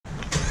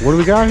What do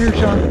we got here,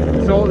 Sean?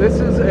 So this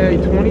is a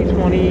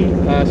 2020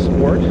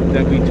 Sport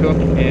that we took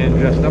and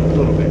dressed up a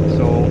little bit.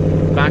 So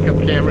backup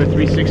camera,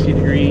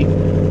 360-degree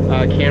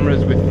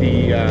cameras with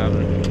the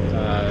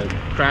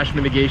crash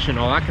mitigation,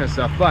 all that kind of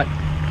stuff. But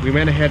we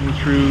went ahead and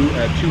threw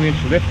a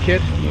 2-inch lift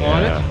kit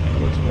on it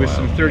with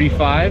some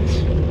 35s,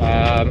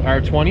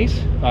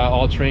 R20s,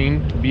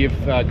 all-terrain,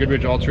 BF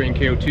Goodrich all-terrain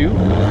KO2.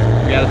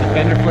 We added the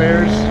fender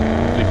flares.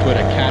 We put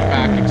a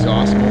catback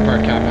exhaust,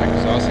 Mopar catback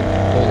exhaust,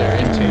 and cold air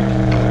intake.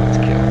 That's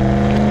killer.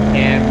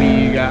 And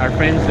we got our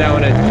friends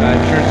down at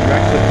Insurance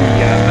Direct with the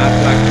matte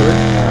black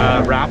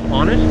hood wrap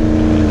on it,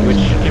 which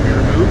can be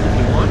removed if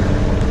you want.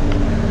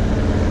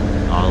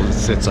 Oh, it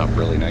sits up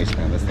really nice,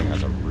 man. This thing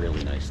has a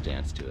really nice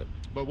stance to it.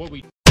 But what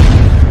we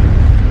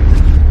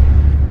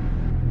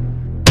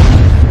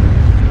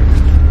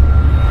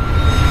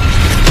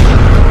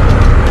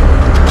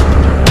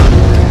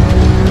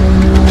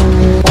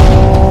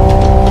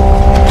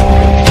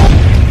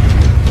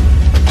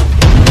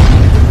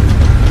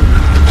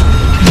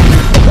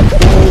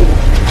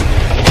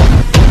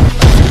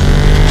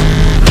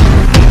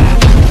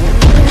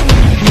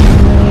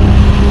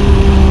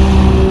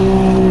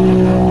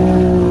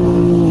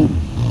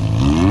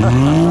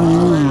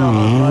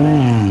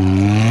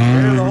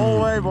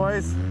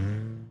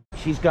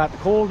She's got the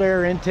cold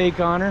air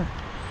intake on her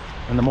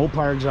and the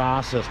Mopar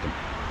exhaust system.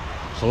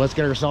 So let's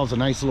get ourselves a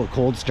nice little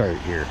cold start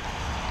here.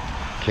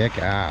 Kick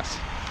ass.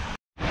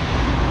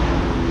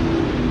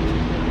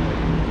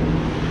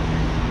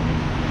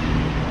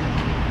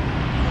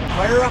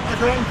 Fire up the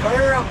drum,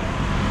 fire up.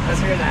 Let's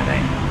hear that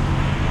thing.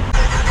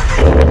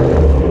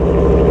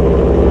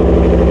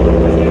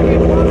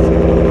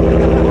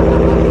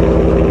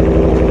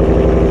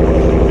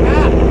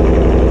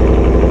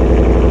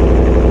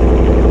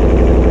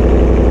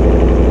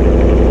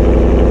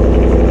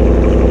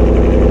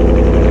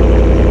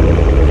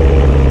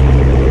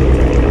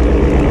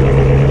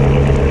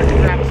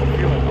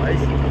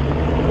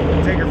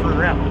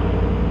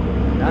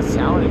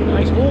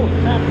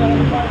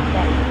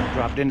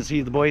 In to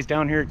see the boys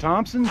down here at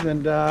Thompson's,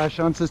 and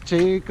Sean says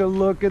take a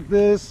look at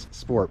this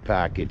sport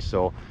package.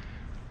 So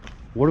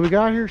what do we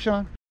got here,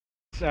 Sean?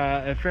 It's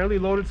a fairly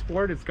loaded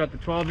Sport. It's got the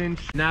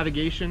 12-inch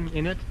navigation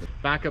in it,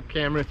 backup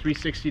camera,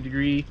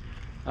 360-degree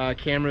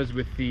cameras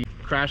with the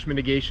crash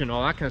mitigation,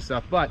 all that kind of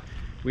stuff. But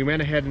we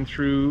went ahead and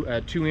threw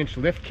a 2-inch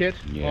lift kit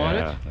on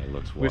it. That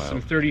looks wild. With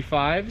some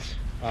 35s,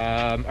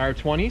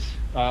 R20s,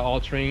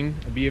 all-terrain,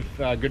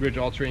 BF Goodrich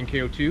all-terrain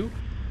KO2.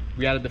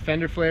 We added the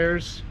fender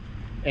flares.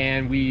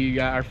 And we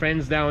our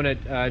friends down at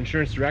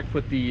Insurance Direct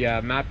put the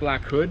matte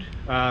black hood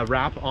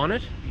wrap on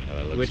it,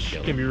 which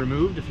can be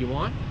removed if you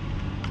want.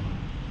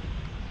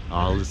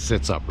 Oh, it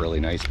sits up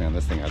really nice, man.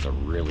 This thing has a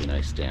really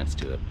nice stance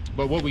to it.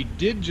 But what we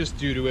did just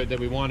do to it that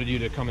we wanted you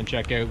to come and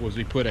check out was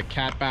we put a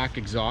catback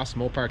exhaust,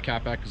 Mopar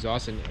catback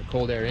exhaust, and a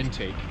cold air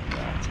intake.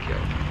 That's good. Get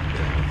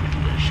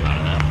a shot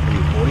of that for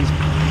you boys.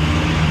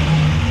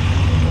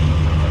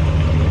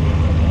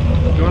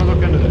 Do you want to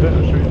look under the hood?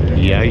 I'll show you there.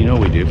 Yeah, you know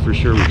we do. For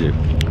sure we do.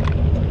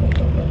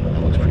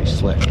 Pretty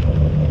slick.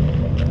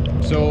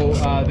 So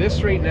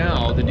this right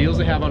now, the deals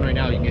they have on right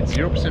now, you can get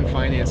 0%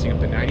 financing up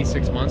to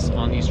 96 months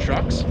on these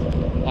trucks.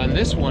 On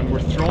this one, we're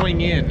throwing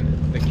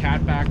in the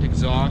catback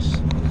exhaust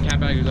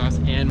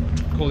and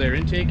cold air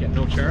intake at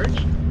no charge,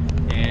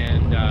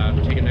 and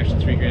we're taking an extra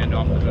 $3,000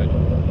 off the hood.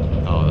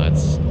 Oh,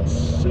 that's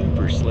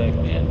super slick,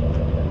 man.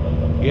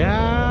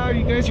 Yeah,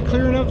 you guys are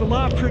clearing out the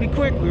lot pretty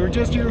quick. We were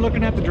just here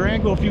looking at the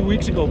Durango a few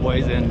weeks ago,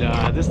 boys, and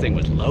this thing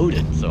was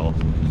loaded, so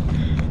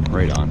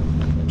Right on.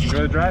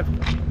 Enjoy the drive.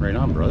 Right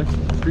on, brother.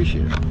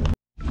 Appreciate it.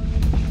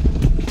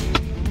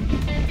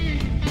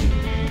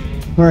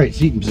 All right,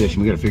 seating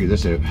position. We got to figure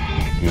this out.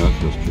 Yeah,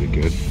 that feels pretty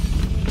good.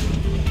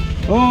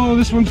 Oh,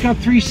 this one's got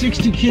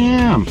 360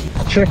 cam.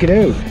 Check it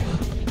out.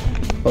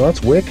 Oh,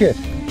 that's wicked.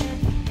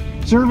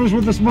 Service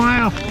with a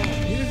smile.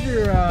 Here's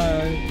your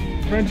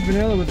French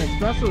vanilla with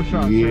espresso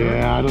shots.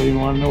 Yeah, I don't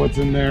even want to know what's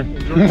in there.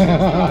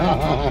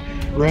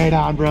 Right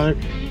on, brother.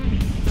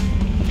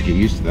 Get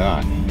used to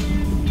that.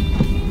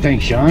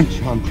 Thanks, Sean.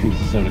 Sean brings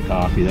us out of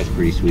coffee. That's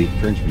pretty sweet.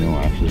 French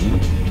vanilla, actually.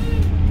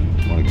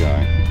 What a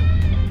guy.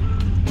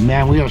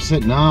 Man, we are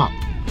sitting up.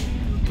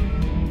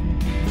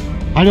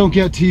 I don't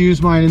get to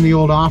use mine in the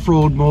old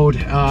off-road mode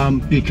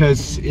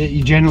because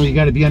you generally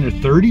got to be under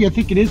 30, I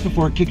think it is,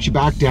 before it kicks you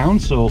back down.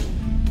 So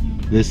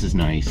this is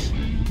nice.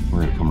 We're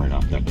going to come right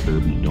off that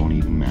curb and it don't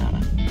even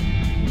matter.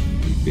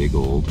 Big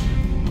old.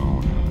 Oh,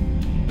 no.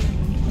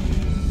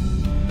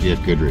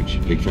 BF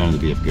Goodrich, big fan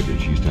of the BF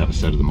Goodrich. Used to have a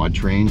set of the mud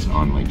trains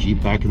on my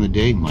Jeep back in the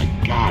day. My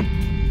God,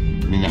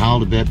 I mean, they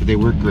howled a bit, but they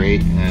worked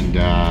great, and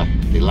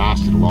they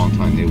lasted a long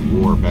time. They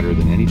wore better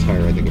than any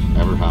tire I think I've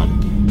ever had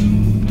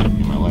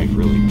in my life,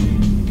 really.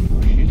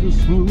 She's a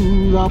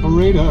smooth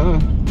operator.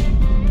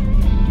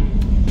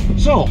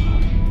 So,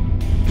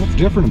 what's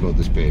different about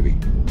this baby?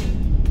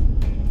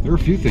 There are a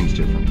few things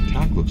different. The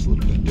tack looks a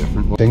little bit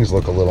different. Things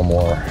look a little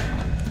more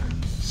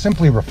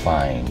simply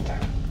refined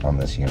on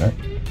this unit.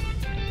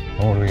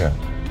 Oh, what do we got?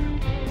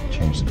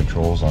 Change the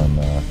controls on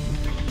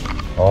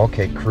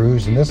Okay,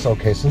 cruise, and this,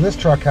 okay, so this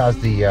truck has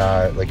the,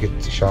 like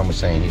Sean was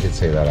saying, he did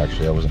say that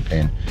actually, I wasn't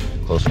paying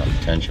close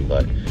enough attention,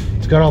 but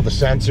it's got all the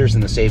sensors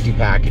and the safety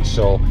package,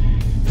 so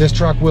this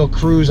truck will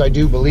cruise, I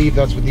do believe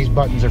that's what these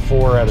buttons are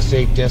for, at a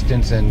safe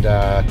distance, and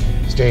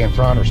stay in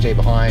front or stay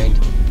behind. I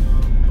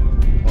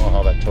don't know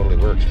how that totally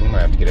works. We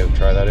might have to get out and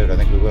try that out. I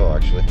think we will,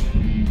 actually.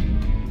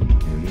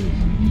 There it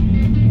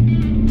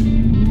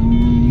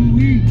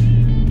is.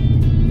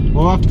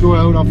 We'll have to go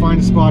out. I'll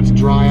find a spot to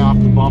dry off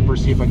the bumper,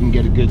 see if I can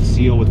get a good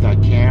seal with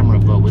that camera,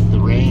 but with the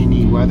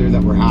rainy weather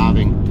that we're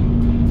having,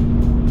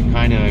 it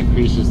kind of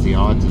increases the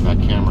odds of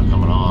that camera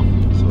coming off.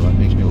 So that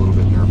makes me a little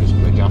bit nervous,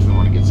 but I definitely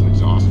want to get some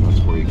exhaust notes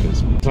for you,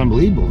 because it's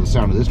unbelievable the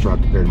sound of this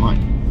truck compared to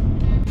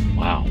mine.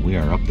 Wow, we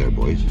are up there,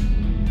 boys.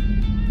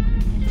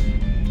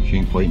 She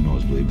ain't quite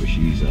nosebleed, but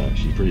she's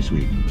pretty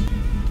sweet.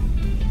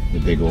 The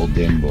big old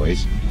din,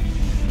 boys.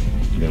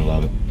 You gotta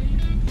love it.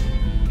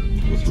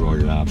 Go through all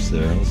your apps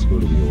there. Let's go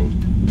to the old,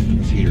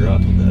 let's heat her up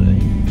a bit, eh?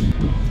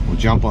 We'll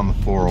jump on the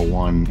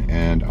 401,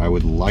 and I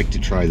would like to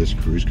try this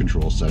cruise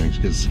control settings,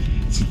 because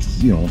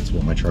it's, you know, it's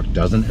what my truck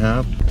doesn't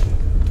have.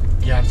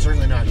 Yeah, I'm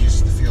certainly not used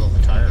to the feel of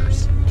the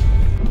tires.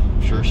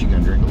 I'm sure she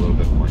can drink a little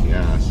bit more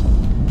gas.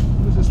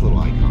 What is this little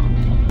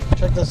icon?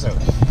 Check this out.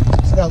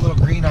 See that little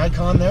green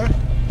icon there?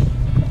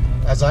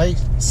 As I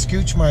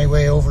scooch my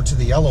way over to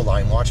the yellow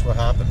line, watch what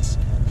happens.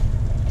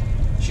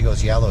 She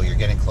goes yellow, you're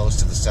getting close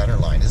to the center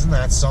line. Isn't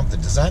that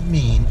something? Does that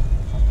mean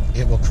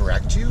it will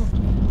correct you?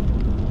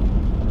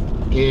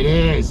 It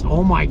is.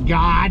 Oh my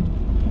God.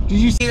 Did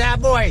you see that,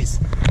 boys?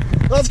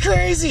 That's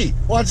crazy.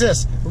 Watch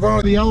this. We're going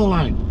to the yellow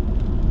line.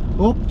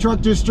 Oh,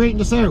 truck just straightened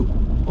us out.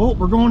 Oh,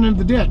 we're going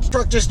into the ditch.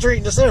 Truck just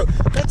straightened us out.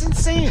 That's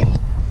insane.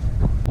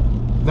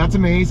 That's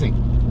amazing.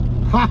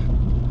 Ha!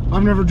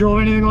 I've never drove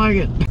anything like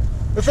it.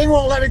 The thing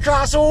won't let me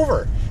cross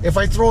over. If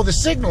I throw the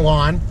signal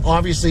on,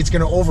 obviously it's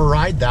going to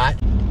override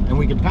that and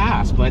we can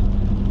pass, but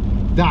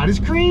that is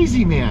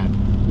crazy, man.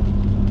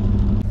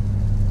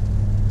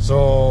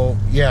 So,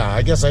 yeah,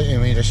 I guess I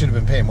mean, I should have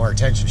been paying more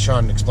attention.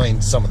 Sean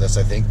explained some of this,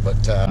 I think,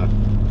 but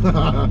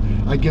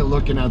I get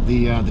looking at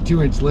the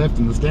 2-inch lift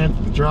and the stand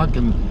for the truck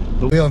and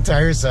the wheel and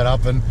tire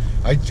setup, and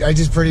I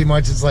just pretty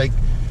much, it's like,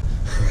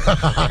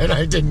 and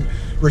I didn't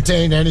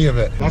retain any of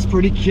it. That's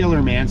pretty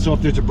killer, man. So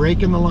if there's a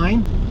break in the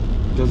line,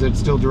 does it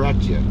still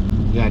direct you?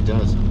 Yeah, it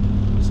does.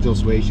 It still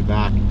sways you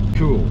back.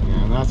 Cool,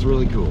 man. That's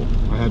really cool.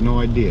 I had no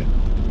idea.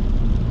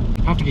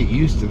 I have to get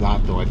used to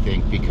that, though, I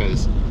think,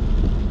 because,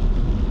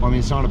 well, I mean,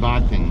 it's not a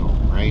bad thing, though,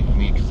 right? I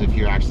mean, because if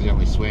you're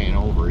accidentally swaying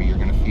over, you're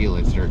going to feel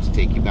it start to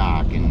take you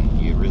back,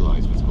 and you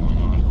realize what's going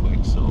on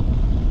quick. So,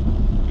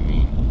 I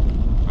mean,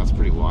 that's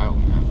pretty wild,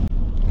 man.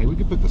 Hey, we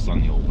could put this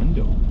on the old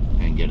window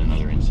and get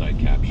another inside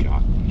cab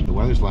shot. The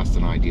weather's less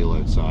than ideal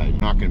outside. I'm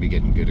not going to be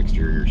getting good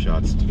exterior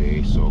shots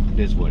today, so it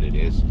is what it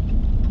is.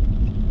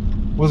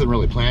 Wasn't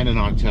really planning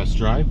on a test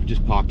drive,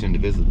 just popped in to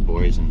visit the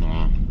boys, and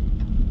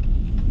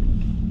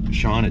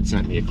Sean had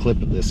sent me a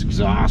clip of this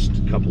exhaust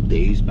a couple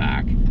days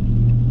back.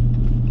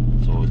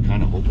 So I was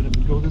kind of hoping it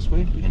would go this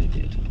way, and it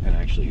did. And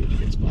actually, here's a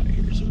good spot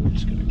here, so we're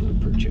just going to go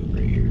perch out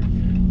right here.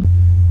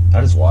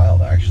 That is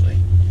wild, actually.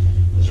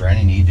 Is there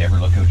any need to ever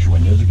look out your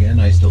windows again?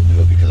 I still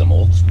do it because I'm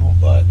old school,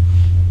 but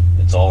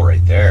it's all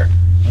right there.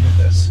 Look at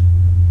this.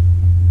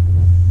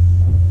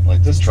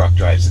 Like, this truck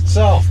drives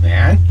itself,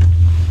 man.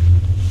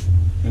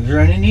 Is there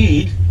any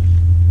need?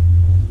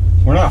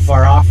 We're not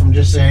far off from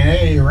just saying,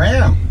 hey,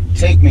 Ram,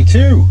 take me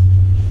too.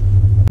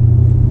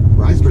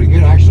 Ride's pretty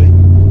good, actually. Ooh,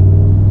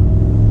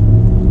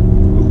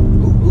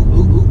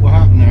 what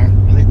happened there?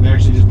 I think we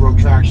actually just broke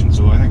traction,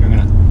 so I think I'm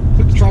gonna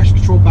put the traction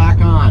control back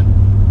on.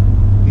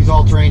 These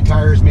all-terrain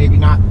tires, maybe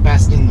not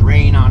best in the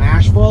rain on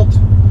asphalt.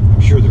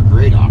 I'm sure they're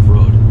great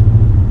off-road.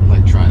 I'd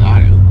like to try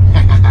that out.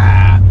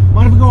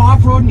 Mind if we go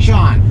off-roading,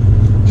 Sean?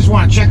 Just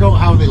want to check out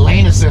how the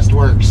lane assist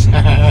works.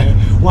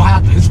 What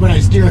happens when I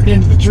steer it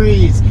into the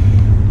trees?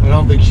 I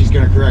don't think she's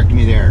going to correct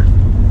me there.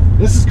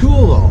 This is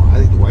cool, though. I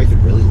think the wife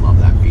would really love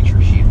that feature.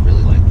 She'd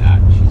really like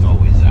that. She's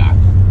always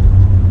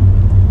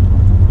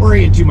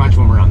worrying too much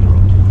when we're on the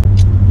road.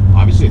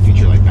 Obviously, a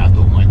feature like that,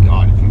 though, my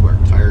God, if you are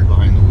tired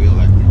behind the wheel,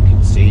 that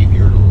can save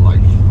your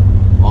life.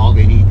 All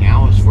they need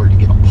now is for it to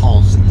get a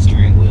pulse in the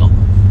steering wheel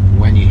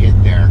when you hit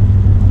there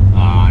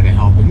to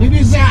help. And maybe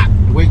a zap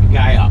to wake the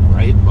guy up,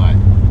 right? But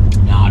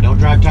no, don't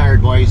drive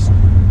tired, boys.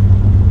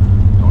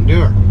 Don't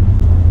do it.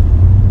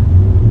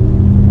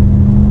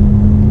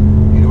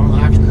 You don't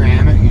have to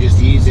cram it. You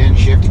just ease in,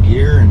 shift a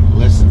gear, and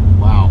listen.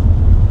 Wow.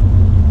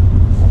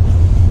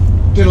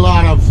 Did a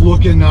lot of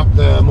looking up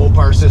the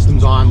Mopar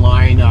systems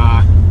online,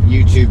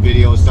 YouTube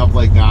videos, stuff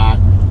like that.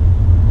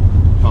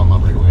 Fell in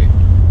love right away.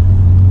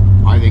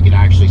 I think it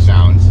actually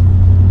sounds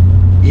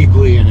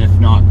equally, and if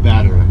not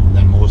better,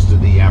 than most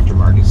of the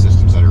aftermarket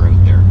systems that are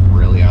out there.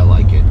 Really, I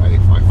like it. I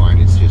find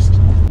it's just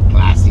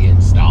classy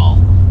in style.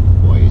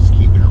 Boys,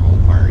 keeping her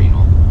Mopar, you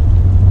know.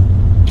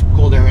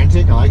 Cold air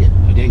intake, I like it.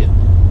 I dig it.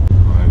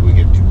 Alright, we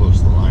get too close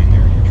to the line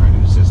there, and you're trying to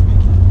assist me.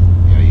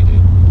 Yeah, you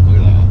did. Look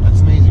at that.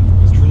 That's amazing.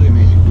 That's truly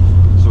amazing.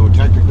 So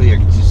technically, I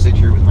could just sit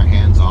here with my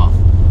hands off,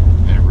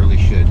 and it really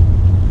should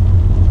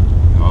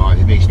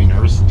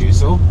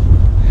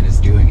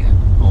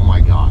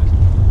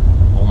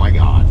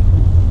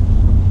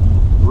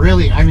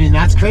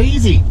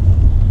crazy.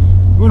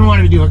 You wouldn't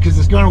want to do it because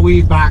it's going to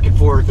weave back and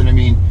forth. And I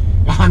mean,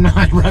 I'm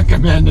not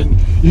recommending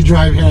you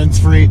drive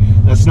hands-free.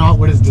 That's not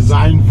what it's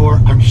designed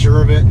for. I'm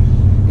sure of it.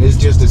 It's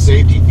just a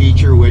safety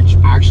feature, which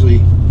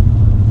actually,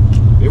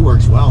 it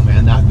works well,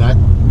 man.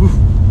 Oof.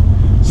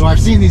 So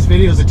I've seen these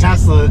videos of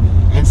Tesla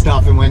and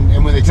stuff, and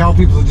when they tell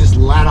people to just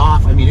let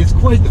off, I mean, it's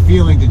quite the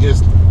feeling to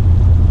just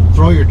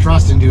throw your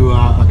trust into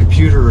a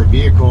computer or a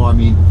vehicle. I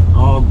mean,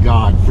 oh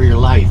God, for your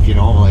life, you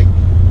know, like,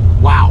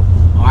 wow.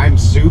 I'm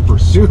super,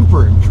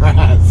 super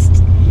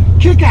impressed.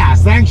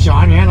 Kick-ass. Thanks,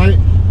 Sean, man.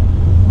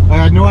 I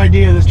had no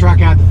idea this truck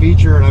had the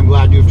feature, and I'm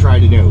glad to have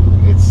tried it out.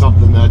 It's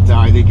something that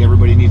I think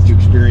everybody needs to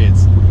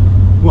experience.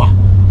 Well,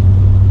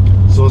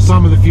 so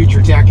some of the future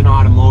tech in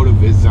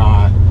automotive is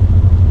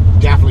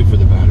definitely for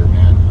the better,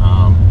 man.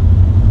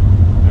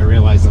 I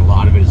realize that a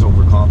lot of it is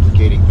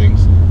overcomplicating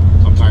things.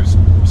 Sometimes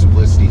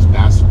simplicity is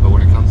best, but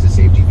when it comes to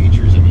safety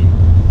features, I mean,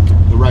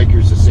 the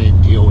Riker's the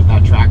same deal with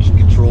that traction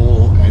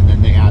control, and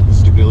then they add the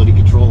stability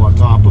control on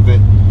top of it.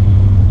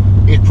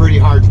 It's pretty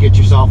hard to get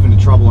yourself into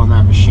trouble on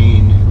that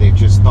machine. They've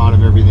just thought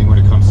of everything when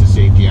it comes to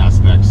safety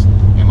aspects,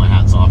 and my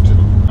hat's off to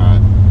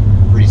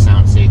them. Pretty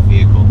sound, safe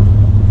vehicle,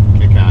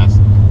 kick-ass,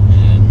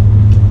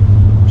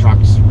 and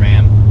trucks,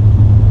 Ram,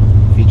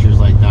 features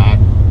like that.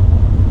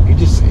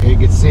 It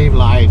could save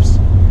lives,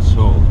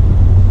 so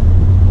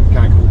it's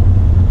kind of cool.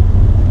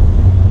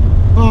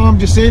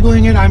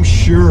 Disabling it, I'm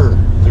sure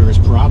there is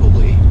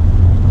probably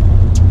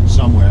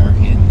somewhere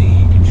in the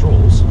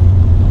controls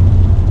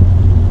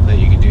that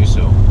you can do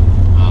so.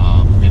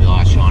 Maybe I'll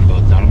ask Sean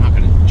about that. I'm not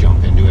going to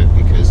jump into it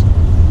because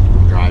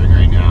I'm driving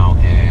right now,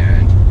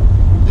 and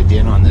the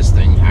din on this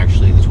thing,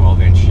 actually the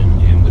 12-inch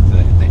and with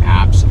the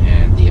apps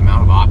and the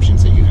amount of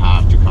options that you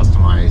have to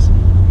customize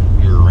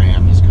your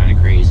RAM is kind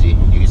of crazy.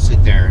 You can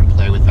sit there and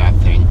play with that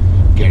thing,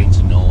 getting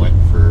to know it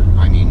for,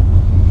 I mean,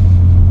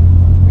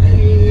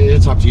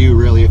 it's up to you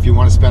really. If you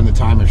want to spend the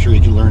time, I'm sure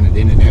you can learn it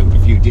in and out in a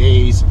few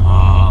days.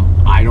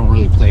 I don't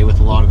really play with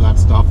a lot of that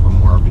stuff. I'm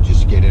more of a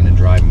just get in and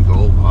drive and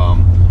go.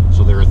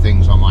 So there are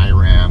things on my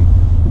RAM,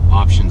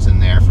 options in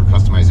there for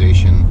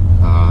customization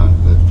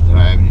that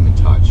I haven't even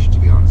touched, to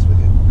be honest with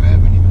you. I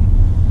haven't even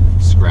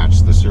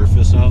scratched the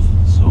surface of.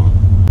 So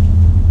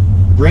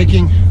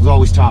braking is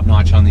always top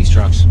notch on these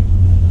trucks,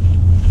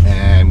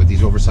 and with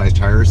these oversized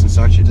tires and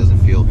such, it doesn't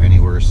feel any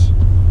worse.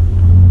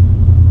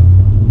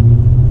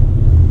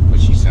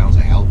 She sounds a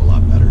hell of a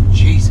lot better.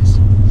 Jesus.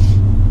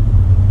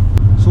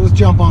 So let's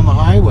jump on the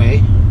highway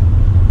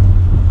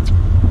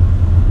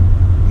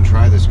and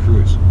try this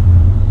cruise.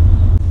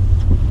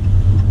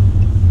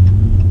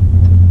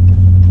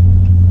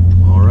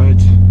 All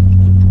right.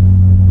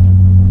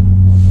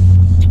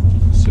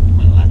 Sip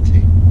my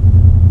latte.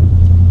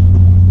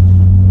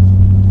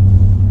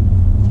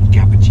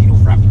 Cappuccino,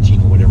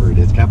 frappuccino, whatever it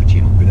is.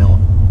 Cappuccino, vanilla.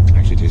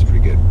 Actually tastes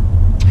pretty good.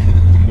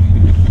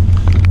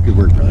 Good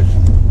work, brother.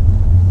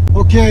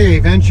 Okay,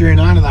 venturing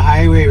onto the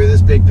highway with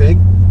this big pig.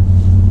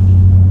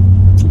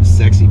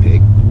 Sexy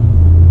pig.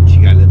 She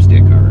got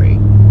lipstick, alright.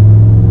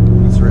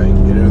 That's right.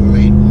 Get out of the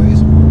lane,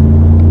 boys.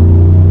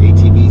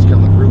 ATVs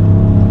coming through.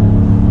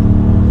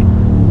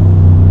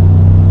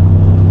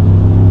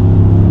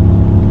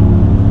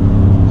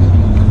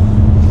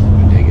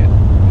 I dig it.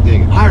 I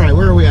dig it. Alright,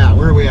 where are we at?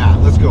 Where are we at?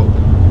 Let's go.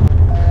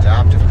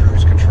 Adaptive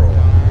cruise control.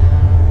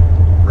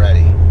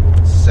 Ready.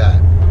 Set.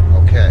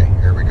 Okay,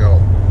 here we go.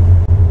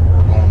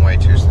 Way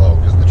too slow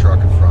because of the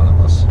truck in front of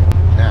us.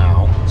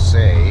 Now,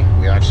 say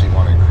we actually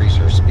want to increase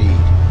our speed,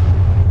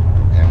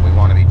 and we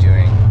want to be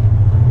doing,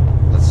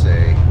 let's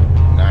say,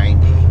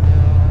 90.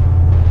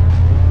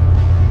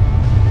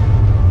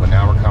 But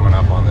now we're coming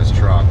up on this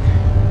truck,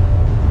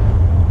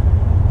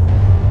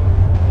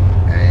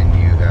 and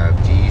you have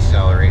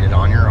decelerated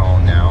on your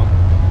own now.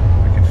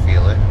 I can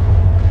feel it.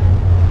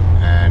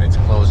 And it's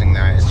closing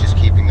that, it's just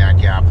keeping that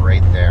gap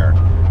right there.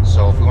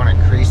 So if we want to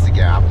increase the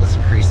gap, let's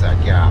increase that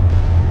gap.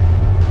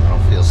 I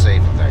don't feel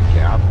safe with that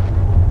gap.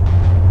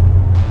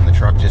 And the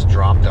truck just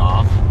dropped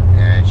off,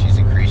 and she's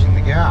increasing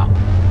the gap.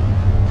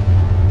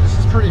 This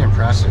is pretty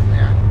impressive,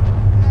 man.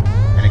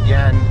 And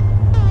again,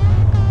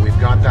 we've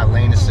got that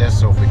lane assist,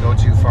 so if we go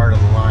too far to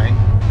the line,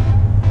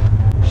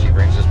 she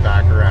brings us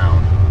back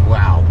around.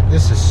 Wow,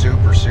 this is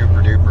super,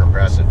 super duper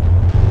impressive.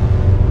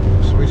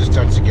 So we just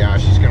touched the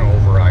gas, she's gonna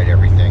override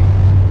everything.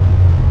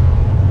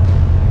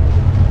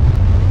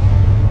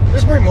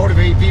 This might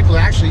motivate people to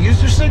actually use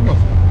their signal.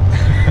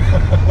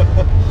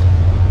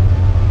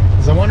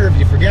 Because I wonder if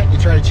you forget, you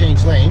try to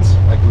change lanes,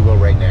 like we will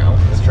right now.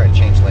 Let's try to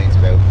change lanes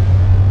about.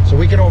 So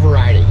we can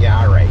override it. Yeah,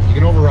 all right. You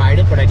can override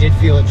it, but I did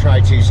feel it try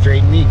to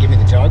straighten me and give me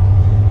the tug.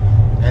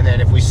 And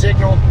then if we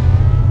signal,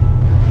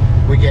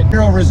 we get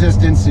zero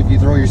resistance if you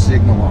throw your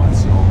signal on.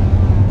 So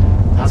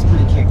that's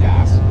pretty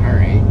kick-ass. All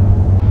right.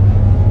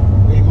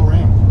 Way to go,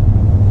 Ram.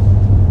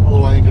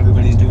 Although I think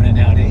everybody's doing it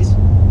nowadays.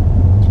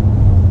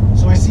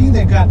 So I see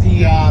they've got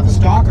the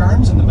stock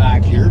arms in the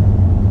back here,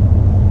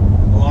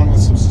 along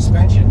with some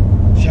suspension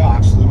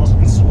shocks, so there must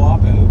be a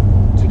swap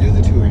out to do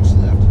the 2-inch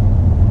lift.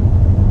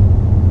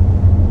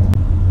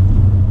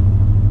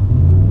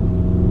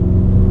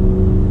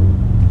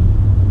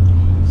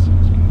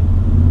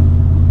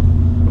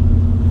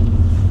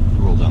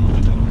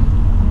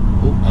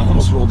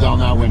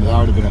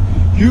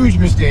 Huge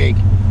mistake.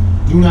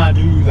 Do not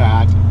do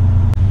that.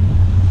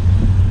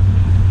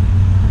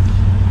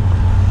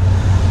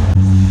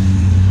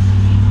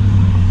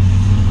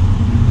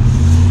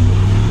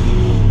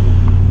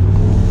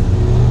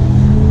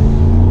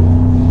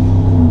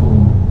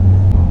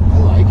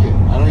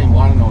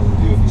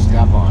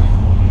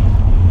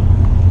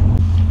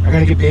 I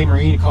gotta get Bay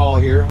Marine a call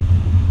here.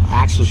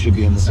 Axle should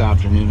be in this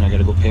afternoon. I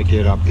gotta go pick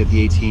it up, get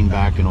the 18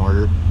 back in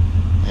order,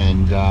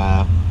 and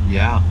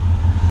yeah,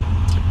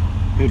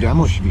 new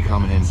demo should be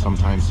coming in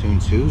sometime soon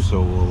too.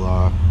 So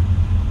we'll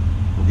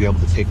be able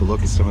to take a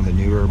look at some of the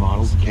newer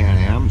models, the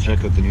Can-Am,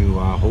 check out the new.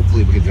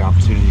 Hopefully, we get the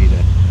opportunity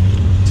to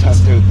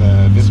test out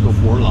the Visco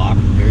 4-lock.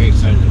 Very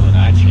excited about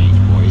that change,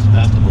 boys.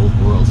 Best of both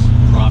worlds.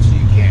 Props to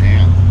you,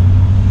 Can-Am.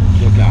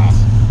 Kick ass.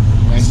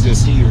 Nice to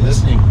see you're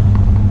listening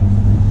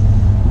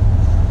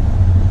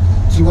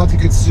to what the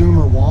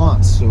consumer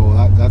wants, so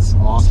that's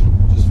awesome,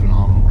 just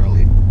phenomenal,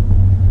 really.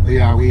 But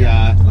yeah, we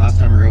last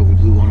time we were out, we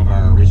blew one of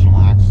our original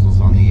axles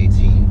on the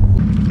 18.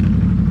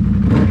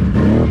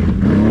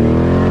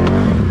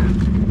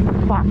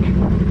 Fuck.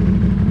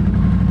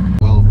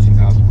 Well over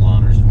 2,000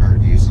 kilometers of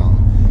hard use on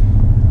them.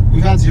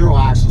 We've had zero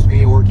axles,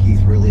 me or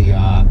Keith, really,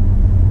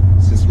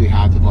 since we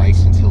had the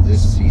bikes until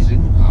this season,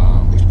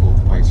 which both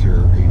the bikes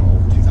are, you know,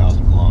 over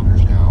 2,000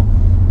 kilometers now.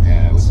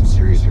 With some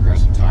serious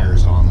aggressive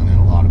tires on them and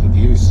a lot of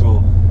abuse,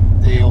 so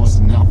they owe us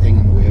nothing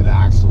in the way of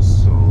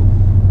axles. So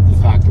the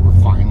fact that we're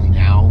finally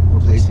now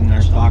replacing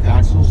our stock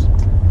axles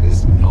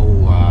is no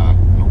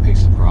big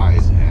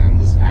surprise, and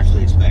was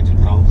actually expected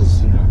probably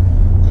sooner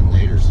than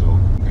later. So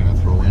I'm gonna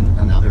throw in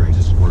another. I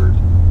just ordered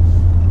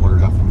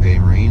up from Bay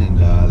Marine, and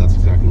that's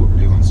exactly what we're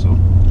doing. So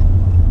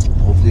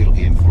hopefully it'll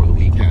be in before the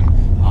weekend.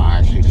 I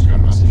actually just got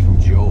a message from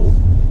Joe,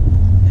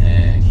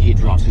 and he had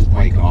dropped his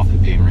bike off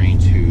at Bay Marine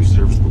to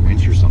service the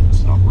winch or something,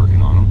 stopped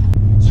working on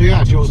him. So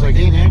yeah, Joe's like,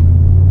 hey man,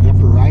 you up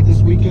for a ride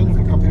this weekend if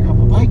I come pick up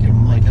a bike? And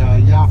I'm like,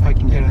 yeah, if I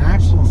can get an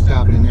axle and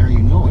stab it in there, you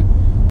know it.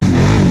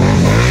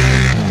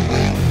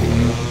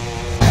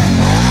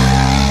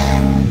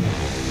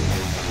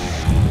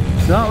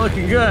 It's not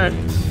looking good.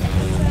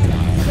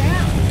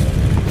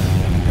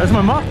 That's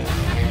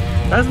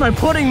my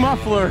pudding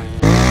muffler.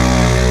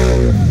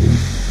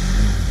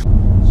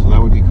 So that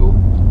would be cool.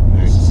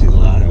 Nice to see the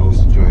lad. I always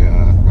enjoy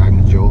riding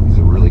with Joe. He's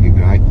a really good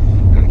guy.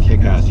 Got a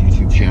kick-ass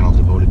YouTube channel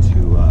devoted to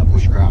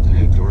bushcraft and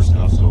outdoor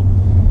stuff, so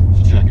you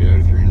should check it out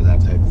if you're into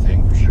that type of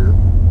thing for sure.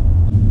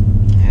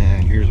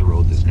 And here's a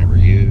road that's never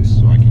used,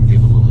 so I can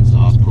give a little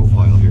exhaust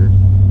profile here.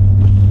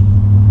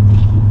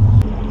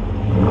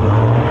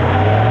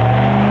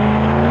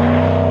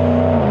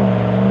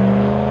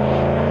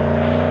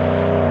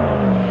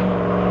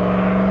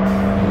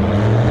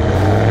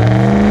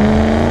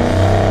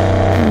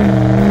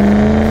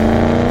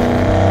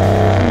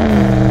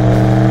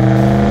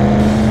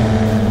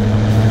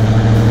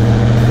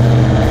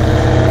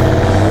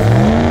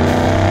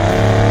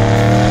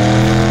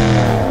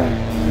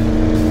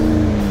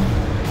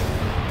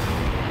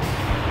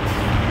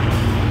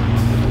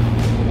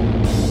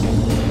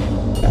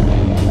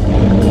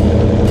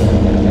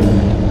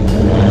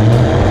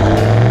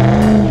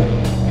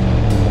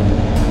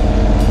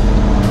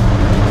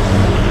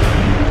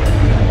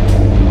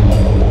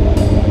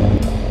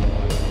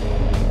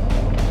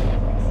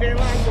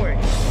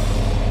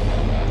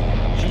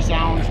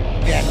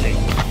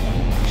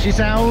 She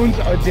sounds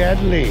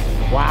deadly.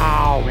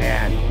 Wow,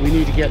 man. We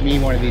need to get me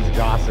one of these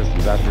exhaust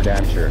systems, that's for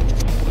damn sure.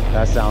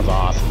 That sounds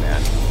awesome,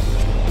 man.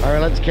 All right,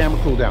 let this camera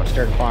cool down.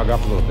 Start to fog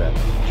up a little bit.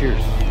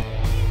 Cheers.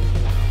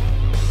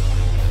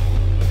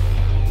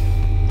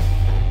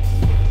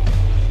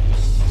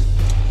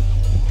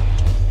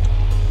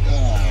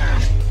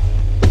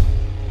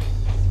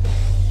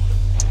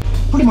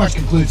 Pretty much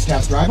concludes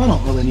test drive. I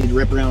don't really need to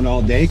rip around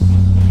all day.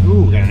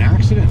 Ooh, we got an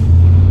accident.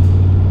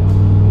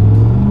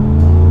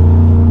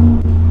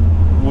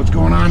 What's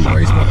going on,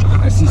 boys?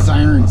 I see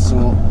sirens,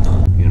 so...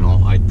 You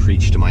know, I'd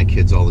preach to my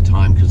kids all the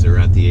time because they're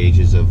at the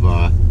ages of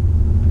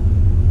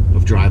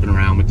driving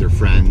around with their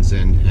friends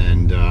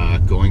and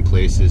going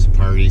places,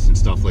 parties and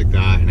stuff like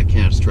that, and I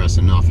can't stress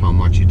enough how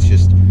much it's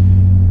just,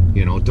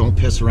 you know, don't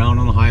piss around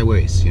on the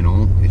highways. You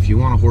know, if you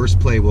want to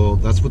horseplay, well,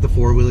 that's what the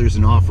four-wheelers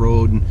and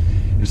off-road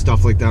and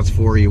stuff like that's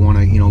for. You want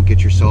to, you know,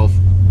 get yourself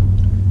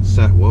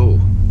set. Whoa,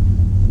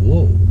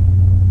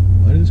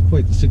 that is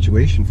quite the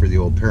situation for the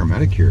old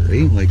paramedic here,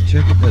 eh? Like,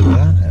 check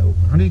that out.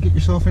 How do you get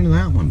yourself into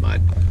that one,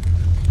 bud?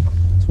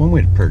 It's one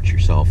way to perch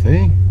yourself,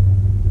 eh?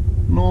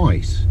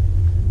 Nice.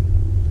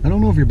 I don't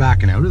know if you're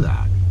backing out of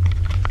that.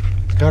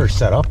 It's got her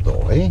set up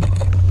though, eh?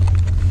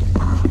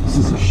 This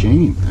is a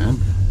shame, man.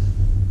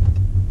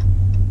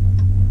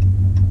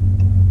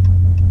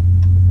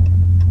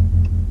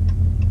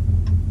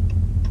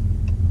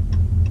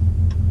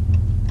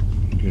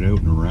 Get out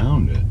and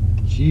around it.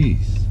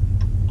 Jeez.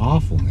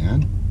 Awful,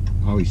 man.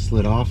 How he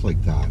slid off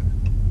like that.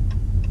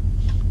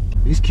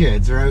 These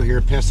kids are out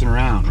here pissing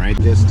around, right?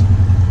 Just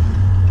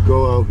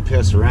go out and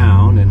piss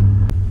around,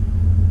 and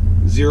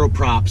zero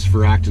props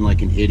for acting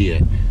like an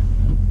idiot.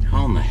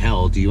 How in the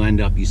hell do you end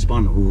up, you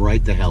spun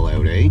right the hell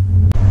out, eh?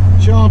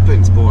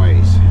 Jumpins,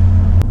 boys.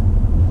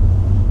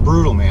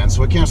 Brutal, man.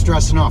 So I can't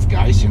stress enough,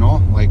 guys, you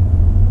know, like,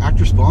 act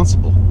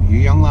responsible. You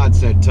young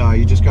lads that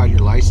you just got your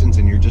license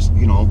and you're just,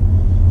 you know,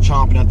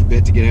 chomping at the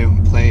bit to get out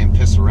and play and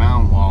piss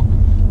around, well,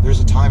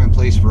 there's a time and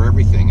place for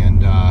everything,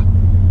 and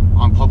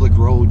on public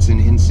roads and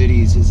in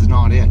cities, this is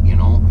not it, you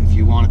know. If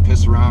you want to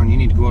piss around, you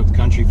need to go out the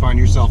country, find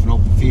yourself an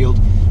open field,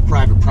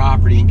 private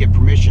property, and get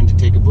permission to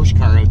take a bush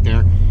car out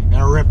there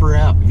and rip her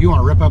up. If you want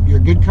to rip up your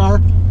good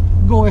car,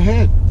 go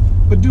ahead,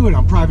 but do it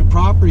on private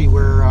property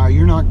where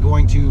you're not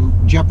going to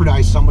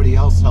jeopardize somebody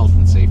else's health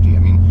and safety. I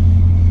mean,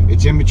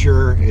 it's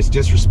immature, it's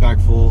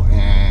disrespectful,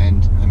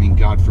 and I mean,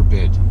 God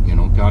forbid, you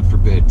know, God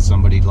forbid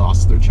somebody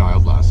lost their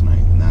child last night,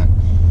 and that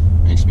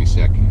makes me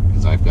sick,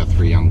 because I've got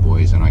 3 young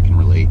boys and I can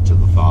relate to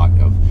the thought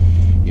of,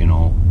 you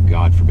know,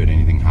 God forbid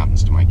anything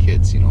happens to my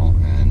kids, you know.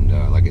 And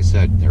like I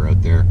said, they're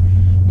out there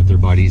with their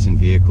buddies and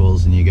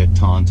vehicles, and you get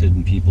taunted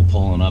and people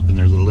pulling up in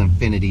their little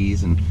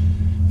Infinities and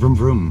vroom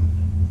vroom.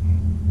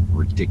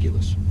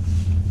 Ridiculous.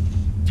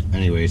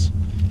 Anyways,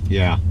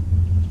 yeah,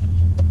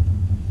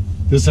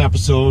 this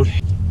episode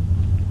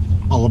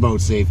all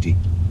about safety,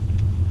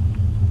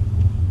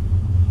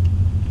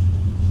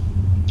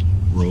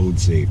 road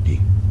safety.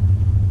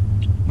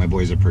 My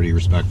boys are pretty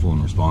respectful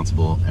and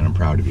responsible, and I'm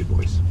proud of you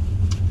boys.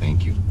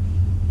 Thank you.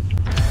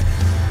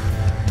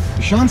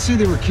 Sean said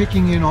they were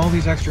kicking in all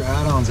these extra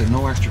add-ons at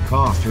no extra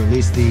cost, or at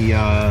least the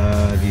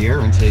air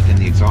intake and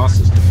the exhaust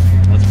system.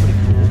 That's pretty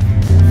cool.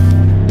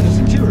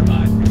 Listen to her,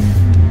 bud.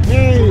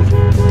 Hey! I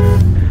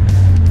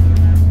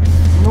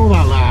know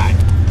that lad. I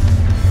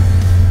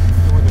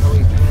don't know what the hell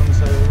he's doing on the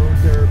side of the road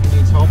there, if he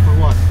needs help or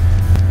what.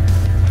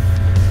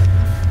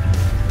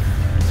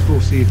 Let's go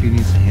see if he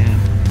needs a hand.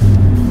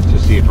 Let's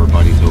just see if our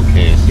buddy's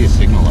okay. I see a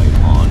signal light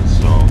on,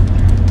 so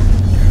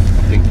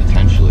I think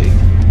potentially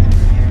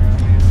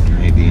he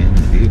may be in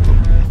the vehicle.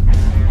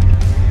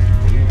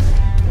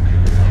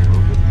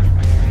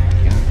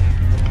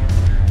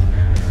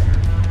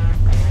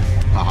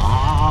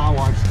 Ah,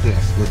 watch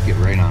this. Let's get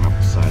right on up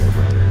beside our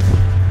brother.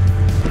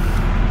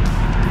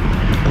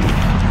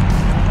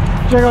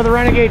 Check out the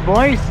Renegade,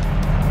 boys.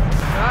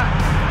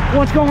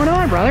 What's going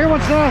on, brother?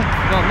 What's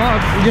Not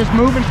much. you just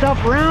moving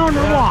stuff around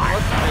or what?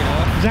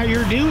 Yeah. Is that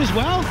your due as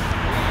well?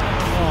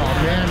 Oh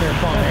man, they're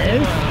fun, eh?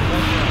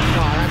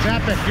 Oh, that's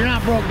epic. You're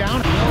not broke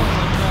down.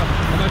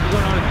 I might be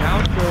going out of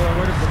town, so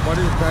what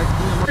is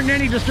back to you?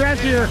 Any distress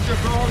here?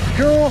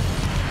 Cool.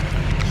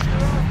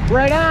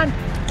 Right on.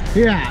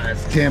 Yeah,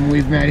 that's Tim.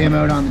 We've met him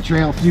out on the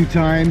trail a few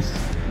times.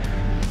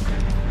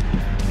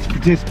 He's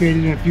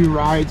participated in a few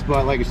rides,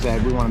 but like I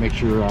said, we want to make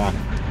sure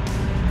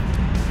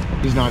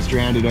he's not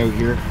stranded out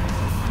here.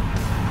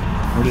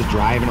 We're just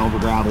driving over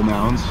gravel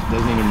mounds.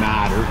 Doesn't even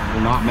matter.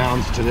 They're not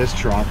mounds to this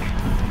truck.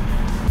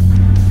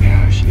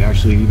 Yeah, she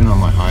actually, even on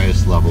my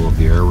highest level of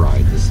the air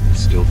ride, this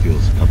still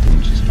feels a couple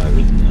inches higher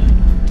than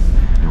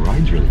that. The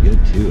ride's really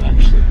good too,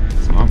 actually.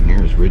 It's not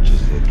near as rigid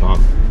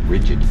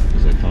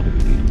as I thought it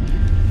would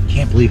be.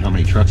 Can't believe how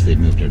many trucks they've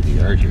moved out of the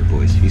yard here,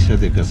 boys. He said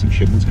they've got some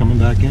shipments coming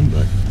back in,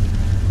 but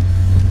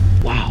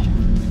wow.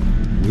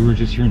 We were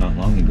just here not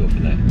long ago for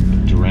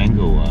that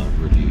Durango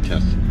review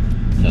test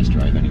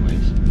drive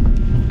anyways.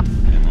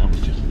 And that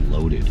was just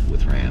loaded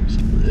with Rams.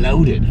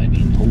 Loaded! I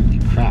mean, holy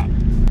crap.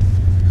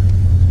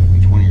 There's gotta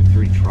be 20 or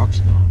 30 trucks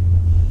gone.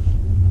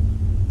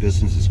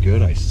 Business is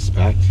good, I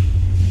suspect.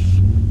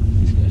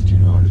 These guys do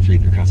know how to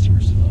treat their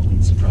customers, so that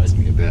wouldn't surprise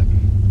me a bit.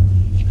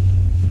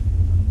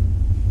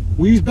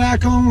 We's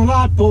back on the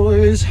lot,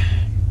 boys.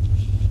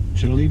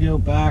 Should I leave you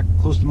out back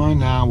close to mine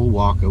now? We'll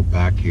walk out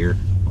back here.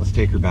 Let's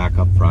take her back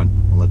up front.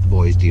 We'll let the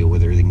boys deal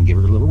with her. They can give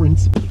her a little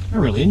rinse. I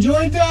really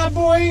enjoyed that,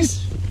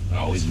 boys. I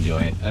always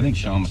enjoy it. I think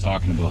Sean was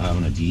talking about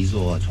having a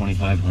diesel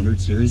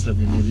 2500 series that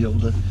we may be able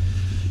to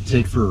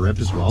take for a rip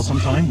as well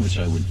sometime, which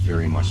I would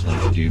very much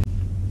like to do.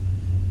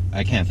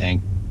 I can't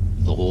thank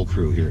the whole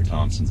crew here at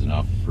Thompson's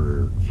enough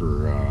for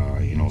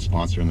you know,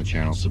 sponsoring the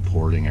channel,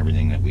 supporting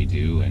everything that we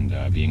do,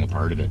 and being a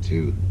part of it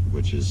too,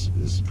 which is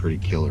pretty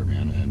killer,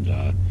 man.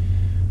 And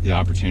the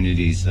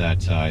opportunities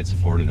that it's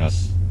afforded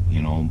us,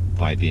 you know,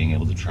 by being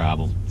able to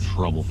travel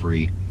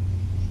trouble-free.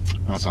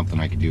 Not something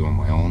I could do on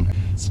my own.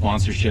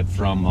 Sponsorship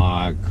from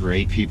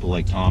great people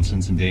like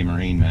Thompson's and Bay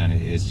Marine, man,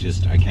 it's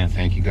just, I can't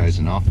thank you guys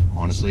enough,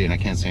 honestly, and I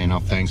can't say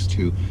enough thanks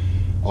to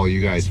all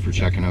you guys for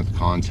checking out the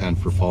content,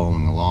 for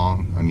following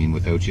along. I mean,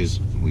 without you,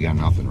 we got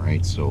nothing,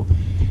 right? So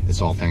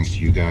it's all thanks to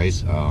you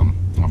guys.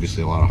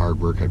 Obviously a lot of hard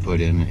work I put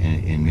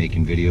in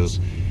making videos.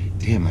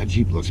 Damn, that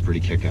Jeep looks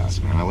pretty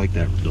kick-ass, man. I like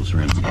those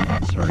rims.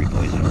 Sorry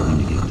boys, I don't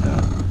mean to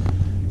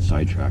get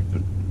sidetracked,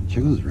 but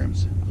check those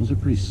rims. Those are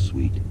pretty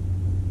sweet.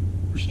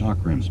 For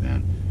stock rims,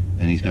 man.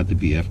 And he's got the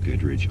BF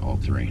Goodrich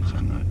all-terrains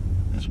on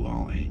that as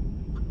well, eh?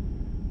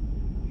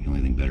 The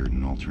only thing better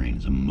than all-terrain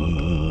is a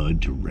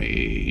mud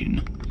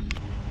terrain.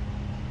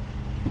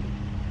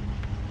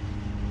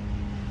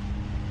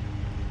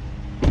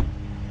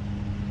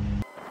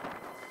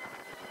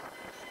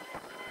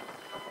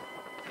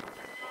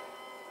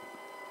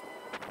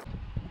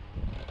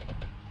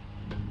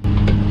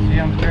 See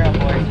you on the trail,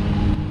 boys.